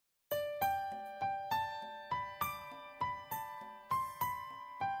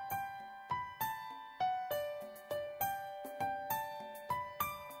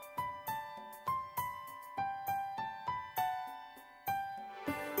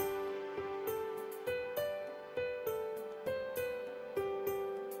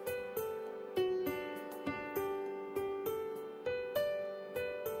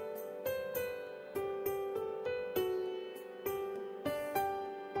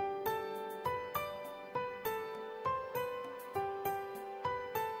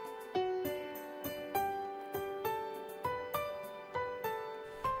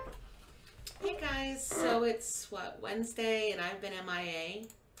guys, so it's Wednesday, and I've been MIA,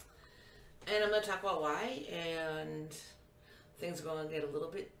 and I'm going to talk about why, and things are going to get a little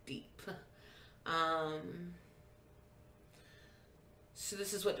bit deep. Um, so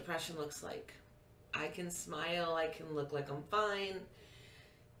this is what depression looks like. I can smile, I can look like I'm fine,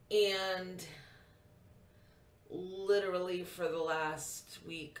 and literally for the last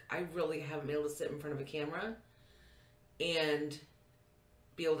week, I really haven't been able to sit in front of a camera and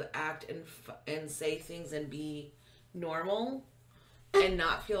be able to act and say things and be normal and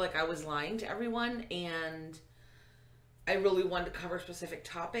not feel like I was lying to everyone. And I really wanted to cover specific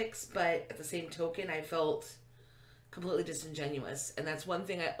topics, but at the same token, I felt completely disingenuous. And that's one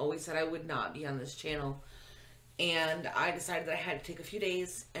thing I always said I would not be on this channel. And I decided that I had to take a few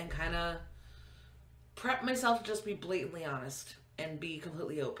days and kind of prep myself to just be blatantly honest and be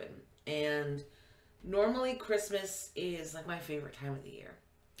completely open. And normally Christmas is like my favorite time of the year.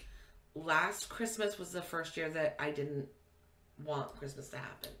 Last Christmas was the first year that I didn't want Christmas to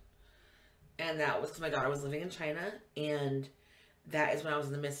happen. And that was because my daughter was living in China. And that is when I was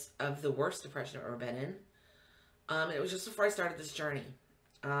in the midst of the worst depression I've ever been in. And it was just before I started this journey.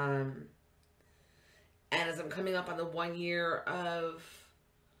 And as I'm coming up on the 1 year of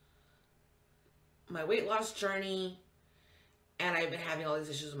my weight loss journey, and I've been having all these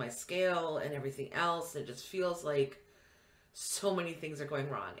issues with my scale and everything else, it just feels like so many things are going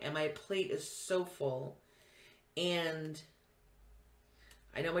wrong, and my plate is so full. And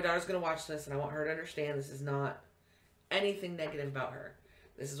I know my daughter's going to watch this, and I want her to understand this is not anything negative about her.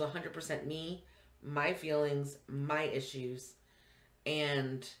 This is 100% me, my feelings, my issues.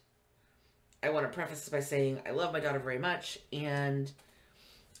 And I want to preface this by saying I love my daughter very much, and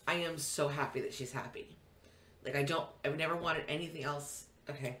I am so happy that she's happy. Like, I've never wanted anything else.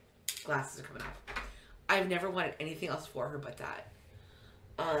 Okay, glasses are coming off. I've never wanted anything else for her but that.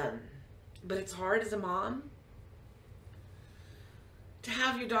 But it's hard as a mom to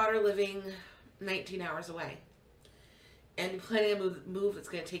have your daughter living 19 hours away and planning a move that's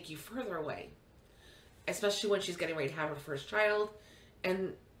going to take you further away, especially when she's getting ready to have her first child,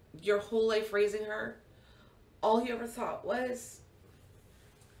 and your whole life raising her, all you ever thought was,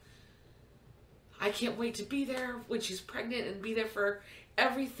 I can't wait to be there when she's pregnant and be there for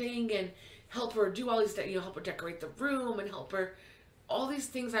everything and help her do all these things, help her decorate the room and help her, all these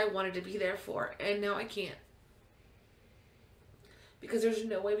things I wanted to be there for. And now I can't. Because there's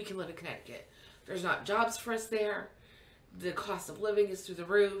no way we can live in Connecticut. There's not jobs for us there. The cost of living is through the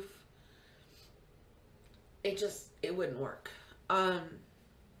roof. It wouldn't work.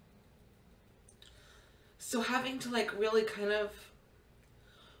 So having to really kind of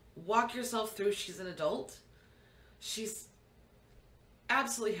walk yourself through, she's an adult. She's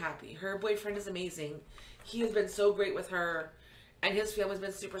absolutely happy. Her boyfriend is amazing. He has been so great with her, and his family's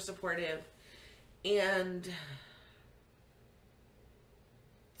been super supportive. And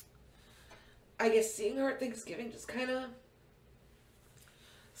I guess seeing her at Thanksgiving just kind of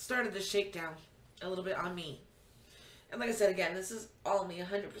started the shakedown a little bit on me. And like I said, again, this is all me,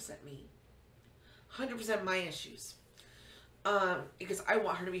 100% me. 100% my issues. Because I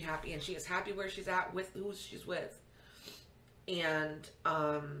want her to be happy, and she is happy where she's at with who she's with. And,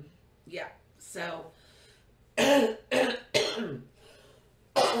 yeah, so,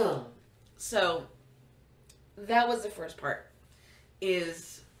 so, that was the first part,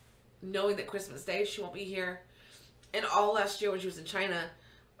 is knowing that Christmas Day, she won't be here. And all last year when she was in China,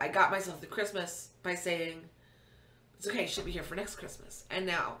 I got myself the Christmas by saying, it's okay, she'll be here for next Christmas. And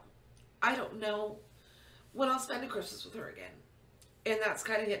now, I don't know when I'll spend a Christmas with her again. And that's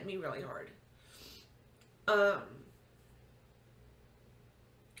kind of hit me really hard.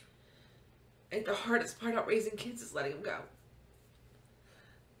 And the hardest part about raising kids is letting them go.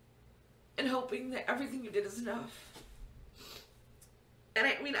 And hoping that everything you did is enough. And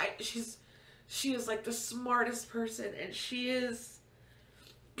I mean, she is like the smartest person, and she is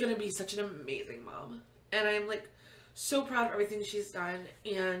gonna be such an amazing mom. And I'm like so proud of everything she's done,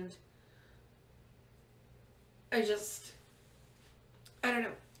 and I don't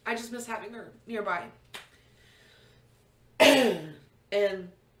know. I just miss having her nearby. And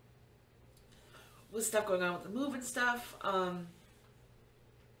with stuff going on with the move and stuff,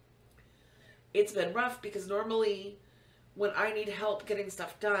 it's been rough because normally when I need help getting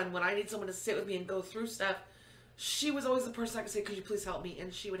stuff done, when I need someone to sit with me and go through stuff, she was always the person I could say, could you please help me?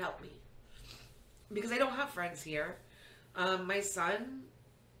 And she would help me. Because I don't have friends here. My son,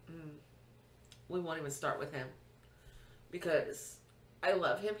 we won't even start with him. Because I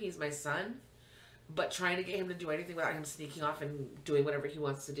love him. He's my son. But trying to get him to do anything without him sneaking off and doing whatever he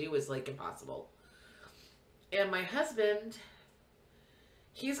wants to do is, like, impossible. And my husband,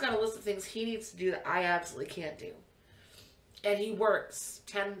 he's got a list of things he needs to do that I absolutely can't do. And he works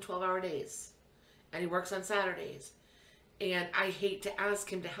 10, 12-hour days. And he works on Saturdays. And I hate to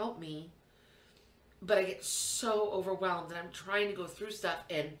ask him to help me, but I get so overwhelmed and I'm trying to go through stuff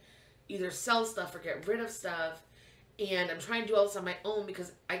and either sell stuff or get rid of stuff. And I'm trying to do all this on my own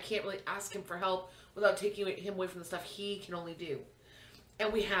because I can't really ask him for help without taking him away from the stuff he can only do.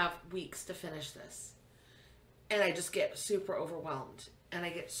 And we have weeks to finish this. And I just get super overwhelmed. And I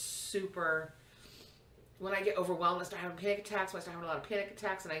get super... When I get overwhelmed, I start having panic attacks. When I start having a lot of panic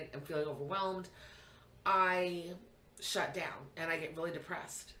attacks and I'm feeling overwhelmed, I shut down and I get really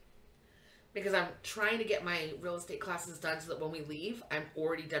depressed. Because I'm trying to get my real estate classes done so that when we leave, I'm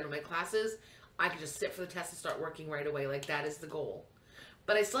already done with my classes. I can just sit for the test and start working right away. Like, that is the goal.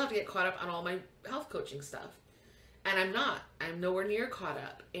 But I still have to get caught up on all my health coaching stuff. And I'm not. I'm nowhere near caught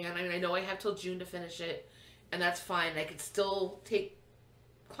up. And I know I have till June to finish it. And that's fine. I could still take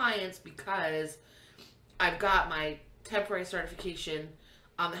clients because I've got my temporary certification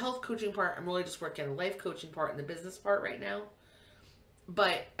on the health coaching part. I'm really just working on the life coaching part and the business part right now.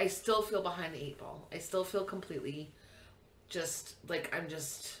 But I still feel behind the 8 ball. I still feel completely just like I'm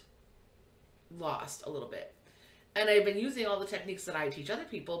just lost a little bit. And I've been using all the techniques that I teach other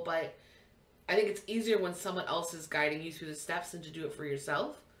people, but I think it's easier when someone else is guiding you through the steps than to do it for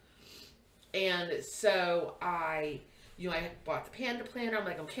yourself. And so I bought the Panda Planner. I'm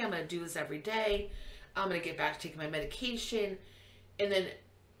like, okay, I'm going to do this every day. I'm going to get back to taking my medication. And then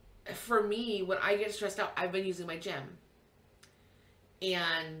for me, when I get stressed out, I've been using my gym.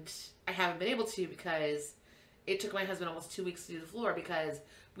 And I haven't been able to because it took my husband almost 2 weeks to do the floor because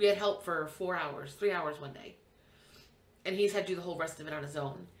we had help for 4 hours, 3 hours one day. And he's had to do the whole rest of it on his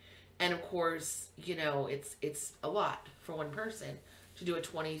own. And of course, you know, it's a lot for one person to do a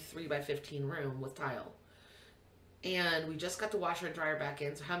 23 by 15 room with tile. And we just got the washer and dryer back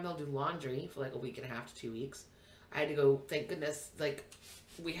in, so I haven't been able to do laundry for like a week and a half to 2 weeks. I had to go, thank goodness, like,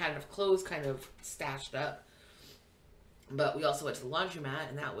 we had enough clothes kind of stashed up. But we also went to the laundromat,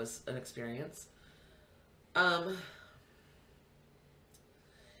 and that was an experience. And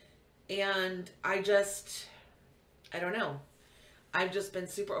I don't know. I've just been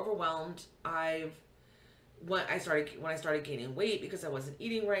super overwhelmed. When I started gaining weight because I wasn't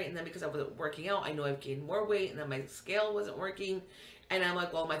eating right, and then because I wasn't working out, I know I've gained more weight, and then my scale wasn't working, and I'm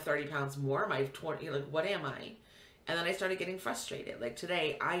like, well, am I 30 pounds more? Am I 20? Like, what am I? And then I started getting frustrated. Like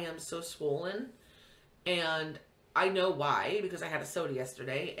today, I am so swollen, and I know why, because I had a soda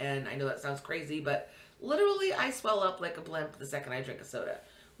yesterday, and I know that sounds crazy, but literally I swell up like a blimp the second I drink a soda,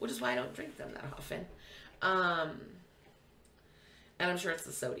 which is why I don't drink them that often. And I'm sure it's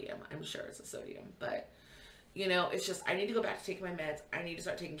the sodium. But, you know, it's just, I need to go back to taking my meds. I need to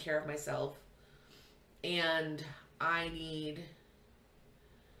start taking care of myself. And I need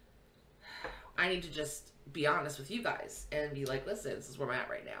to just be honest with you guys and be like, listen, this is where I'm at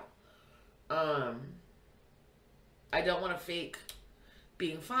right now. I don't want to fake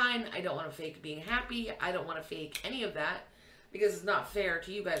being fine. I don't want to fake being happy. I don't want to fake any of that because it's not fair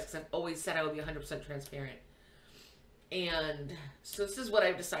to you guys because I've always said I would be 100% transparent. And so this is what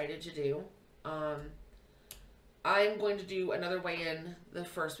I've decided to do. I'm going to do another weigh-in the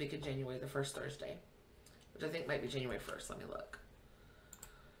first week of January, the first Thursday, which I think might be January 1st. Let me look.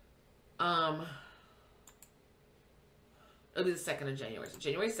 It'll be the 2nd of January. So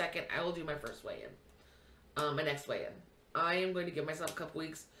January 2nd, I will do my first weigh-in. My next weigh-in. I am going to give myself a couple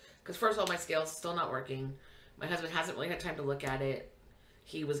weeks because first of all, my scale's still not working. My husband hasn't really had time to look at it.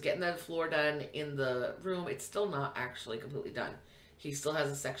 He was getting the floor done in the room. It's still not actually completely done. He still has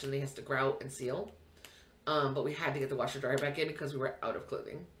a section that he has to grout and seal. But we had to get the washer dryer back in because we were out of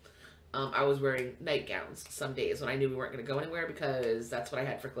clothing. I was wearing nightgowns some days when I knew we weren't going to go anywhere because that's what I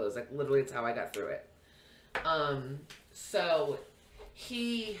had for clothes. Like literally, it's how I got through it. So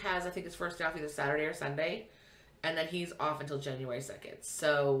he has, I think, his first day off either Saturday or Sunday. And then he's off until January 2nd.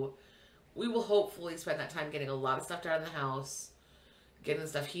 So we will hopefully spend that time getting a lot of stuff done in the house. Getting the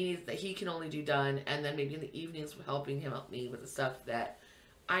stuff he needs that he can only do done. And then maybe in the evenings helping him help me with the stuff that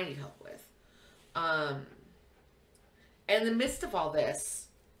I need help with. And in the midst of all this,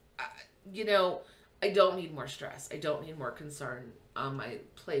 you know, I don't need more stress. I don't need more concern on my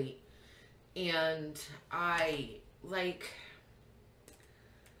plate. And I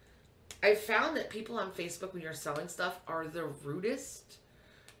found that people on Facebook, when you're selling stuff, are the rudest,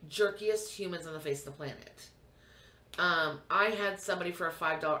 jerkiest humans on the face of the planet. I had somebody for a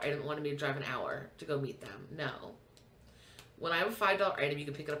 $5 item wanted me to drive an hour to go meet them. No. When I have a $5 item, you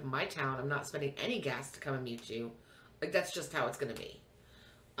can pick it up in my town. I'm not spending any gas to come and meet you. Like, that's just how it's going to be.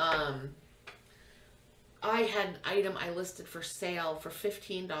 I had an item I listed for sale for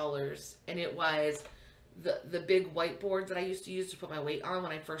 $15, and it was the big whiteboard that I used to use to put my weight on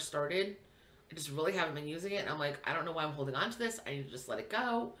when I first started. I just really haven't been using it. And I'm like, I don't know why I'm holding on to this. I need to just let it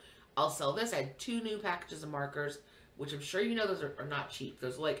go. I'll sell this. I had 2 new packages of markers, which I'm sure you know those are not cheap.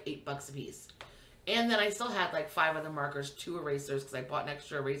 Those are like $8 a piece. And then I still had like 5 other markers, 2 erasers, because I bought an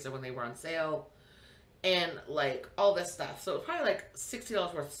extra eraser when they were on sale. And like all this stuff. So it was probably like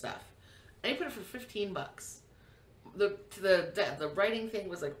 $60 worth of stuff. And I put it for $15. The writing thing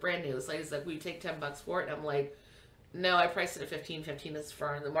was like brand new. This lady's like, "Will you take $10 for it?" And I'm like, "No, I priced it at 15. 15 is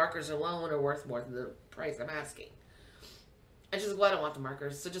fine. The markers alone are worth more than the price I'm asking." And she's like, "Well, I don't want the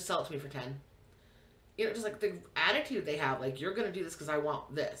markers, so just sell it to me for 10." You know, just like the attitude they have, like, you're gonna do this because I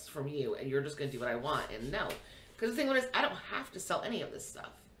want this from you, and you're just gonna do what I want. And no, because the thing is, I don't have to sell any of this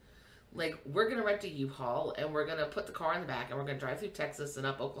stuff. Like, we're gonna rent a U-Haul, and we're gonna put the car in the back, and we're gonna drive through Texas and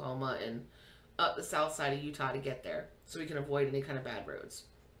up Oklahoma and up the south side of Utah to get there, so we can avoid any kind of bad roads.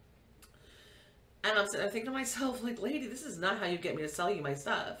 And I'm thinking to myself, like, lady, this is not how you get me to sell you my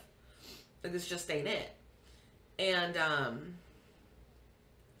stuff. Like, this just ain't it. And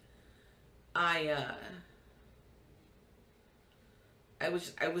I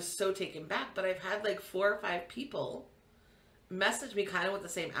was so taken back, but I've had like 4 or 5 people message me kind of with the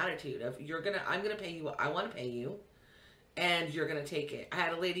same attitude of, I'm gonna pay you what I want to pay you, and you're gonna take it. I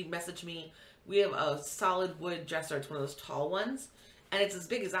had a lady message me. We have a solid wood dresser. It's one of those tall ones, and it's as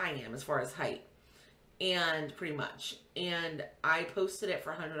big as I am as far as height, and pretty much. And I posted it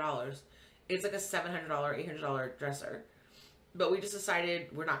for $100. It's like a $700, $800 dresser. But we just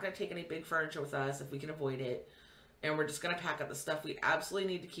decided we're not going to take any big furniture with us if we can avoid it. And we're just going to pack up the stuff we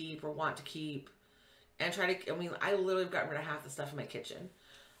absolutely need to keep or want to keep. And try to, I mean, I literally got rid of half the stuff in my kitchen.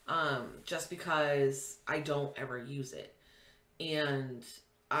 Just because I don't ever use it. And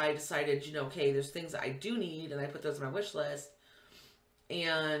I decided, you know, okay, there's things that I do need. And I put those on my wish list.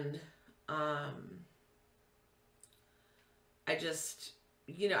 And I just,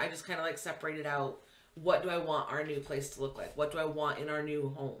 you know, I just kind of like separated out, what do I want our new place to look like? What do I want in our new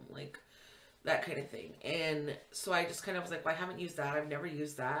home? Like, that kind of thing. And so I just kind of was like, well, I haven't used that. I've never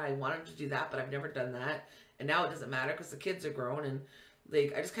used that. I wanted to do that, but I've never done that. And now it doesn't matter because the kids are grown. And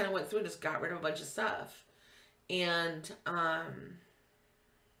like, I just kind of went through and just got rid of a bunch of stuff. And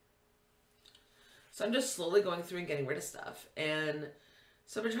so I'm just slowly going through and getting rid of stuff. And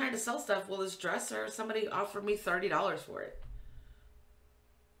so I've been trying to sell stuff. Well, this dresser, somebody offered me $30 for it.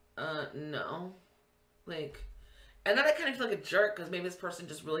 No. Like, and then I kind of feel like a jerk because maybe this person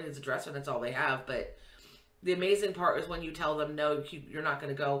just really needs a dresser and that's all they have. But the amazing part is when you tell them, no, you're not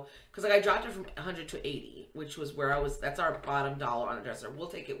going to go. Because like I dropped it from 100 to 80, which was where I was. That's our bottom dollar on a dresser. We'll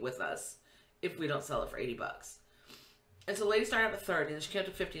take it with us if we don't sell it for $80. And so the lady started up at 30 and then she came up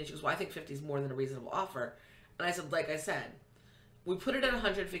to 50 and she goes, well, I think 50 is more than a reasonable offer. And I said, like I said, we put it at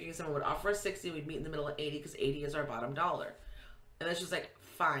 100 figuring someone would offer us 60 and we'd meet in the middle at 80 because 80 is our bottom dollar. And then she was like,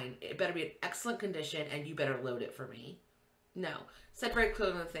 fine, it better be in excellent condition and you better load it for me. No. Said very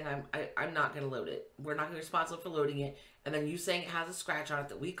clearly in the thing, I'm not going to load it. We're not going to be responsible for loading it. And then you saying it has a scratch on it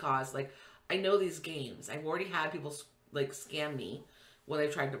that we caused. Like, I know these games. I've already had people, like, scam me when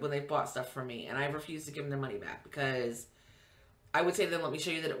they've bought stuff from me. And I refuse to give them their money back because I would say to them, let me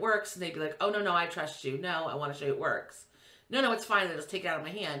show you that it works. And they'd be like, oh, no, I trust you. No, I want to show you it works. No, it's fine. They just take it out of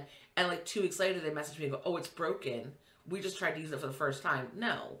my hand. And like 2 weeks later, they message me and go, oh, it's broken. We just tried to use it for the first time.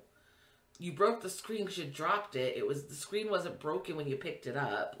 No. You broke the screen because you dropped it. The screen wasn't broken when you picked it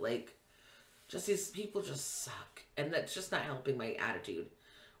up. Like, just these people just suck. And that's just not helping my attitude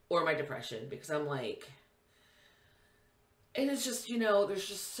or my depression because I'm like, and it's just, you know, there's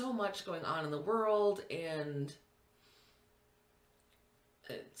just so much going on in the world and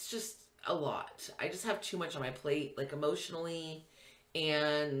it's just a lot. I just have too much on my plate, like emotionally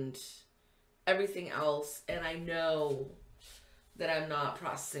and everything else, and I know that I'm not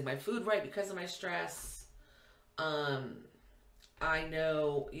processing my food right because of my stress. I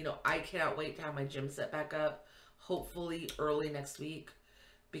know, you know, I cannot wait to have my gym set back up, hopefully early next week,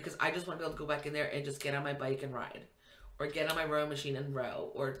 because I just want to be able to go back in there and just get on my bike and ride, or get on my rowing machine and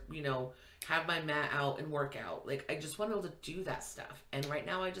row, or, you know, have my mat out and work out. Like, I just want to be able to do that stuff, and right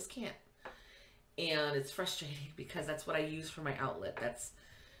now I just can't. And it's frustrating because that's what I use for my outlet.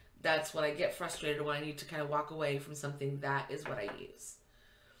 That's when I get frustrated, when I need to kind of walk away from something. That is what I use.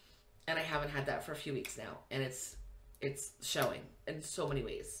 And I haven't had that for a few weeks now. And it's showing in so many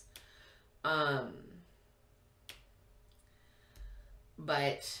ways.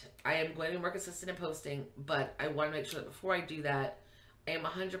 But I am going to be more consistent in posting. But I want to make sure that before I do that, I am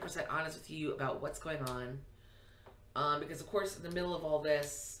 100% honest with you about what's going on. Because, of course, in the middle of all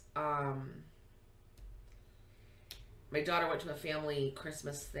this, my daughter went to a family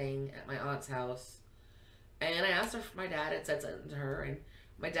Christmas thing at my aunt's house, and I asked her if my dad had said something to her, and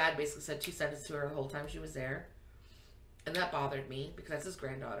my dad basically said 2 sentences to her the whole time she was there. And that bothered me because that's his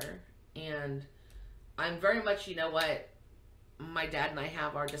granddaughter. And I'm very much, you know what, my dad and I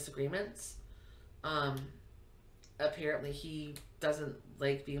have our disagreements. Apparently he doesn't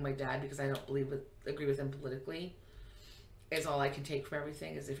like being my dad because I don't agree with him politically. It's all I can take from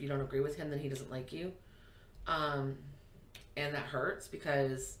everything is if you don't agree with him, then he doesn't like you. And that hurts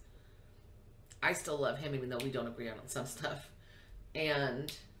because I still love him even though we don't agree on some stuff.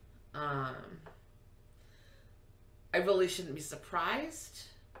 And I really shouldn't be surprised,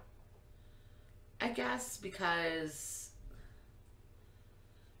 I guess, because,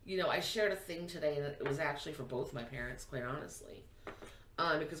 you know, I shared a thing today and it was actually for both my parents, quite honestly.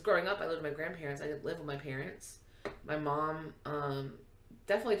 Because growing up, I lived with my grandparents. I didn't live with my parents. My mom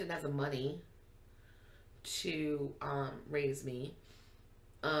definitely didn't have the money to raise me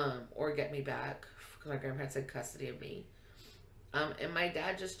or get me back because my grandparents had custody of me. And my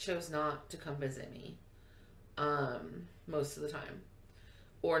dad just chose not to come visit me most of the time,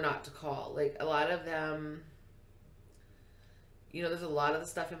 or not to call. Like, a lot of them, you know, there's a lot of the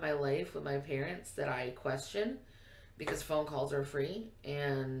stuff in my life with my parents that I question because phone calls are free,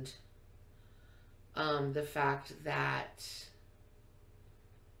 and the fact that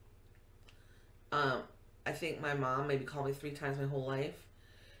I think my mom maybe called me 3 times my whole life,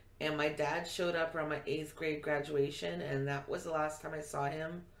 and my dad showed up around my 8th grade graduation, and that was the last time I saw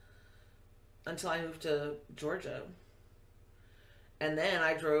him until I moved to Georgia. And then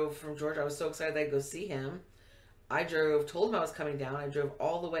I drove from Georgia. I was so excited I'd go see him. I told him I was coming down. I drove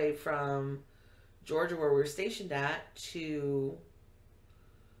all the way from Georgia, where we were stationed at, to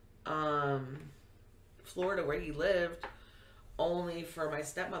Florida, where he lived, only for my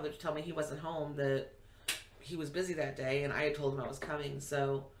stepmother to tell me he wasn't home, that he was busy that day, and I had told him I was coming.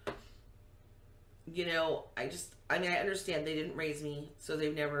 So, you know, I understand they didn't raise me, so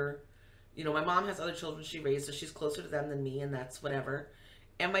they've never, you know, my mom has other children she raised, so she's closer to them than me, and that's whatever.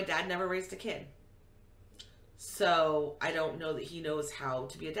 And my dad never raised a kid. So I don't know that he knows how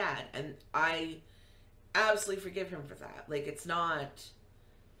to be a dad. And I absolutely forgive him for that. Like, it's not,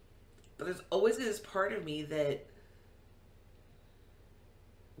 but there's always this part of me that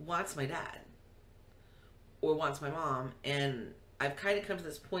wants my dad or wants my mom. And I've kind of come to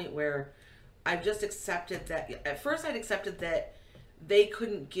this point where I've just accepted that. At first I'd accepted that they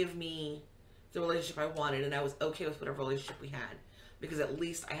couldn't give me the relationship I wanted, and I was okay with whatever relationship we had because at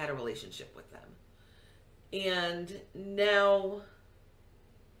least I had a relationship with them. And now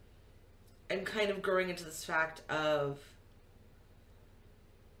I'm kind of growing into this fact of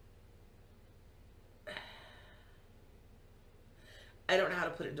I don't know how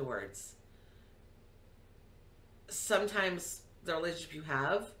to put it into words. Sometimes the relationship you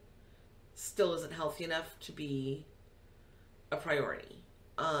have still isn't healthy enough to be a priority.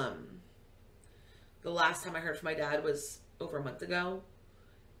 The last time I heard from my dad was over a month ago.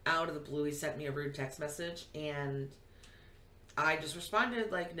 Out of the blue, he sent me a rude text message, and I just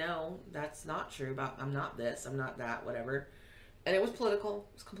responded like, no, that's not true. I'm not this, I'm not that, whatever. And it was political.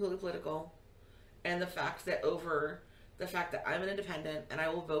 It was completely political. And the fact that I'm an independent and I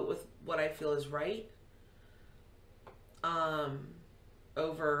will vote with what I feel is right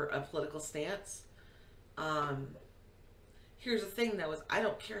over a political stance. Here's the thing, though, is I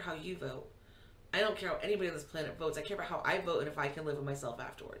don't care how you vote. I don't care how anybody on this planet votes. I care about how I vote and if I can live with myself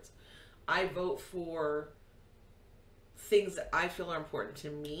afterwards. I vote for things that I feel are important to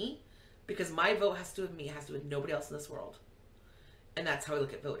me because my vote has to do with me. It has to do with nobody else in this world. And that's how I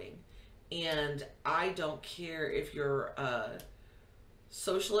look at voting. And I don't care if you're a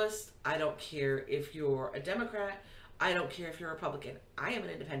socialist. I don't care if you're a Democrat. I don't care if you're a Republican. I am an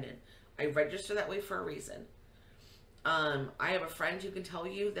independent. I register that way for a reason. I have a friend who can tell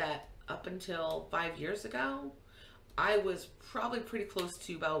you that up until 5 years ago, I was probably pretty close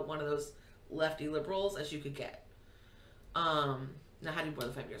to about one of those lefty liberals as you could get. Now, how do you more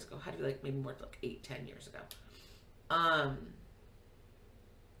than 5 years ago? How do you like maybe more like 8-10 years ago? And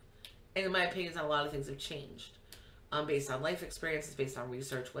in my opinion, a lot of things have changed based on life experiences, based on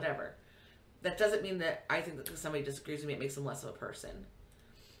research, whatever. That doesn't mean that I think that because somebody disagrees with me, it makes them less of a person.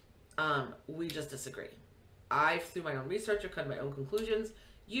 We just disagree. I, through my own research, have come to my own conclusions.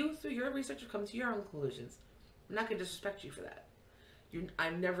 You, through your research, have come to your own conclusions. I'm not going to disrespect you for that.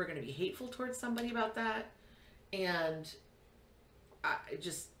 I'm never going to be hateful towards somebody about that. And I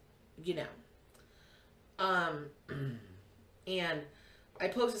just, you know. And I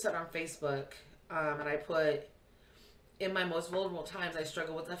posted something on Facebook, and I put, in my most vulnerable times, I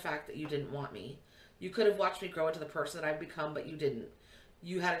struggle with the fact that you didn't want me. You could have watched me grow into the person that I've become, but you didn't.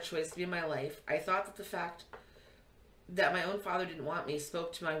 You had a choice to be in my life. I thought that the fact that my own father didn't want me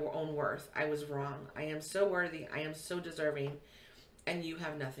spoke to my own worth. I was wrong. I am so worthy. I am so deserving. And you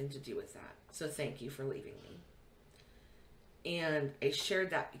have nothing to do with that. So thank you for leaving me. And I shared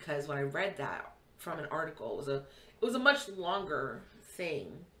that because when I read that from an article, it was a much longer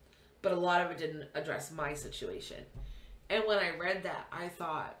thing, but a lot of it didn't address my situation. And when I read that, I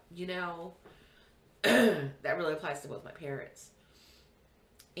thought, you know, that really applies to both my parents.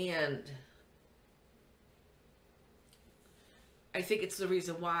 And I think it's the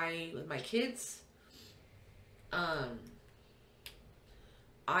reason why with my kids, I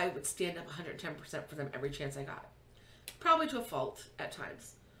would stand up 110% for them every chance I got. Probably to a fault at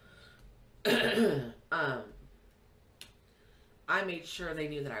times. I made sure they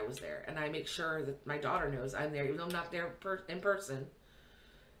knew that I was there. And I make sure that my daughter knows I'm there, even though I'm not there in person.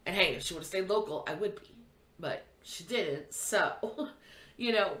 And hey, if she would have stayed local, I would be. But she didn't, so,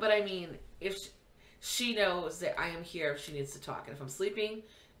 you know, but I mean, if she knows that I am here if she needs to talk. And if I'm sleeping,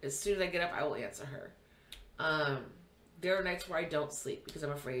 as soon as I get up, I will answer her. There are nights where I don't sleep because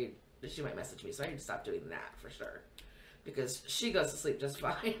I'm afraid that she might message me. So I need to stop doing that for sure. Because she goes to sleep just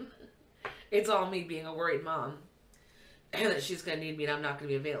fine. It's all me being a worried mom. And that she's going to need me and I'm not going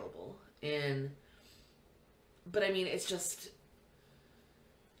to be available. But I mean, it's just,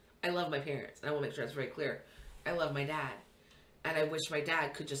 I love my parents. And I will make sure it's very clear. I love my dad. And I wish my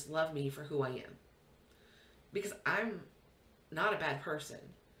dad could just love me for who I am. Because I'm not a bad person.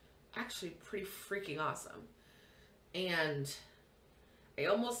 Actually pretty freaking awesome. And I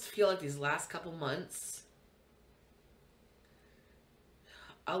almost feel like these last couple months,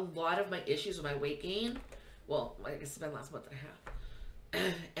 a lot of my issues with my weight gain, well, I guess it's been last month and a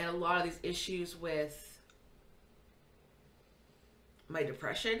half, and a lot of these issues with my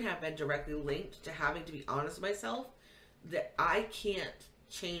depression have been directly linked to having to be honest with myself that I can't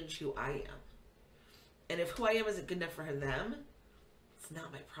change who I am. And if who I am isn't good enough for them, it's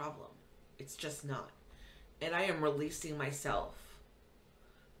not my problem. It's just not. And I am releasing myself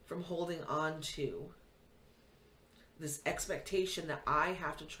from holding on to this expectation that I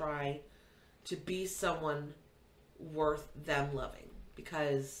have to try to be someone worth them loving.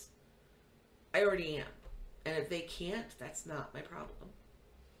 Because I already am. And if they can't, that's not my problem.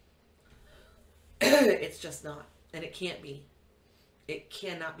 It's just not. And it can't be. It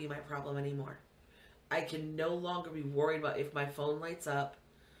cannot be my problem anymore. I can no longer be worried about if my phone lights up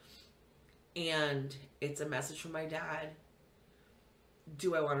and it's a message from my dad.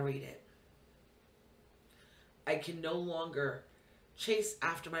 Do I want to read it? I can no longer chase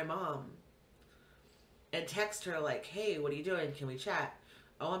after my mom and text her like, hey, what are you doing? Can we chat?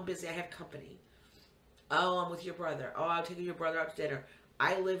 Oh, I'm busy. I have company. Oh, I'm with your brother. Oh, I'm taking your brother out to dinner.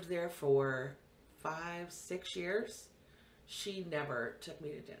 I lived there for 5-6 years. She never took me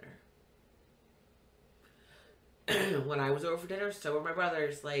to dinner. When I was over for dinner, so were my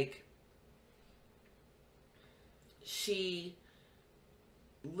brothers. Like, she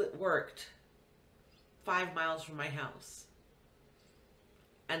worked 5 miles from my house.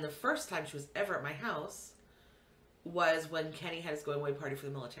 And the first time she was ever at my house was when Kenny had his going away party for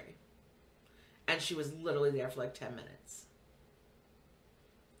the military. And she was literally there for like 10 minutes.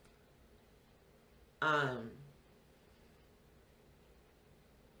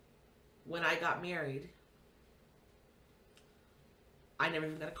 When I got married, I never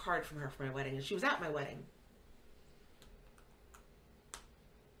even got a card from her for my wedding. And she was at my wedding.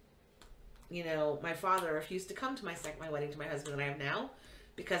 You know, my father refused to come to my wedding to my husband that I have now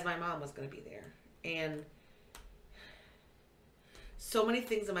because my mom was going to be there. And so many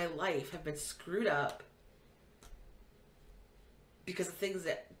things in my life have been screwed up because of things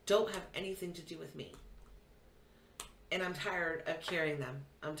that don't have anything to do with me. And I'm tired of carrying them.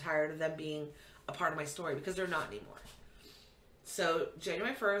 I'm tired of them being a part of my story because they're not anymore. So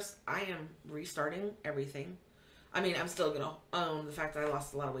January 1st, I am restarting everything. I mean, I'm still going to own the fact that I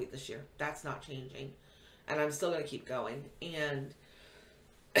lost a lot of weight this year. That's not changing. And I'm still going to keep going. And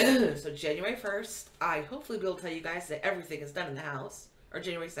so January 1st, I hopefully be able to tell you guys that everything is done in the house. Or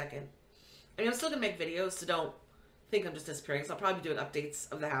January 2nd. I mean, I'm still going to make videos, so don't think I'm just disappearing. So I'll probably be doing updates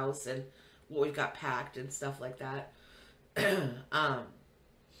of the house and what we've got packed and stuff like that. And I'm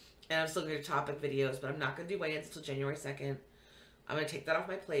still going to do topic videos, but I'm not going to do weigh-ins until January 2nd. I'm going to take that off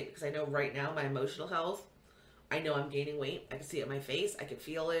my plate because I know right now my emotional health, I know I'm gaining weight. I can see it in my face. I can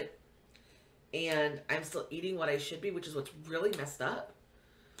feel it. And I'm still eating what I should be, which is what's really messed up.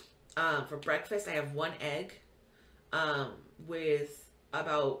 For breakfast, I have 1 egg with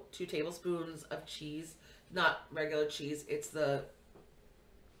about 2 tablespoons of cheese. Not regular cheese. It's the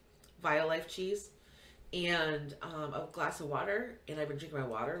Violife cheese. and a glass of water. And I've been drinking my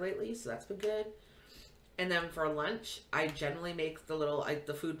water lately, so that's been good. And then for lunch, I generally make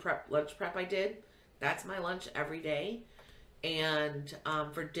the food prep, lunch prep I did. That's my lunch every day. And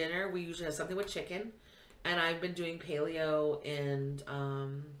for dinner, we usually have something with chicken. And I've been doing paleo and I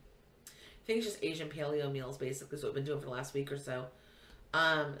think it's just Asian paleo meals, basically, is what I've been doing for the last week or so.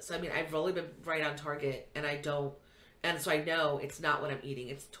 So, I mean, I've really been right on target, and so I know it's not what I'm eating.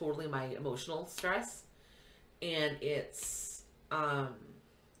 It's totally my emotional stress. And it's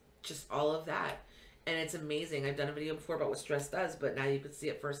just all of that. And it's amazing. I've done a video before about what stress does, but now you can see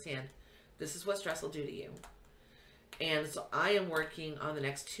it firsthand. This is what stress will do to you. And so I am working on the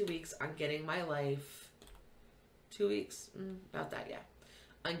next 2 weeks on getting my life, 2 weeks, about that, yeah.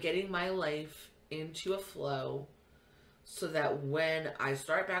 On getting my life into a flow so that when I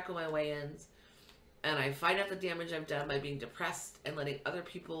start back on my weigh-ins and I find out the damage I've done by being depressed and letting other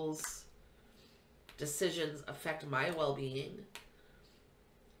people's decisions affect my well-being,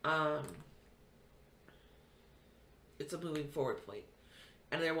 it's a moving forward point.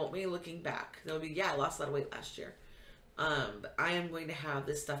 And there won't be looking back. There will be, yeah, I lost a lot of weight last year. But I am going to have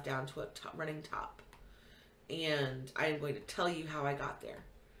this stuff down to a running top. And I am going to tell you how I got there.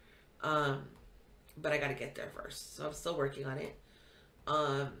 But I got to get there first. So I'm still working on it.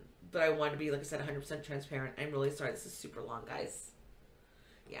 But I want to be, like I said, 100% transparent. I'm really sorry. This is super long, guys.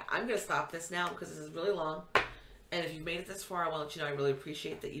 Yeah, I'm going to stop this now because this is really long. And if you've made it this far, I want to let you know I really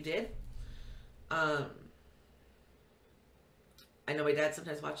appreciate that you did. I know my dad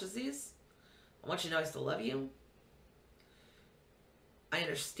sometimes watches these. I want you to know I still love you. I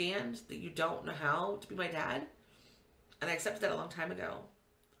understand that you don't know how to be my dad. And I accepted that a long time ago.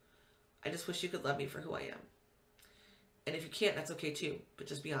 I just wish you could love me for who I am. And if you can't, that's okay too. But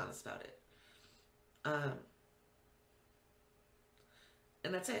just be honest about it.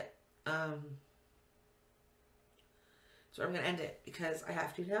 And that's it. So I'm going to end it because I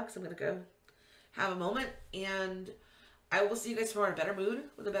have to now because I'm going to go have a moment. And I will see you guys tomorrow in a better mood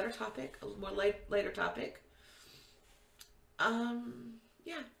with a better topic, a more lighter topic.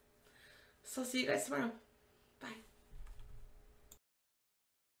 Yeah. So I'll see you guys tomorrow. Bye.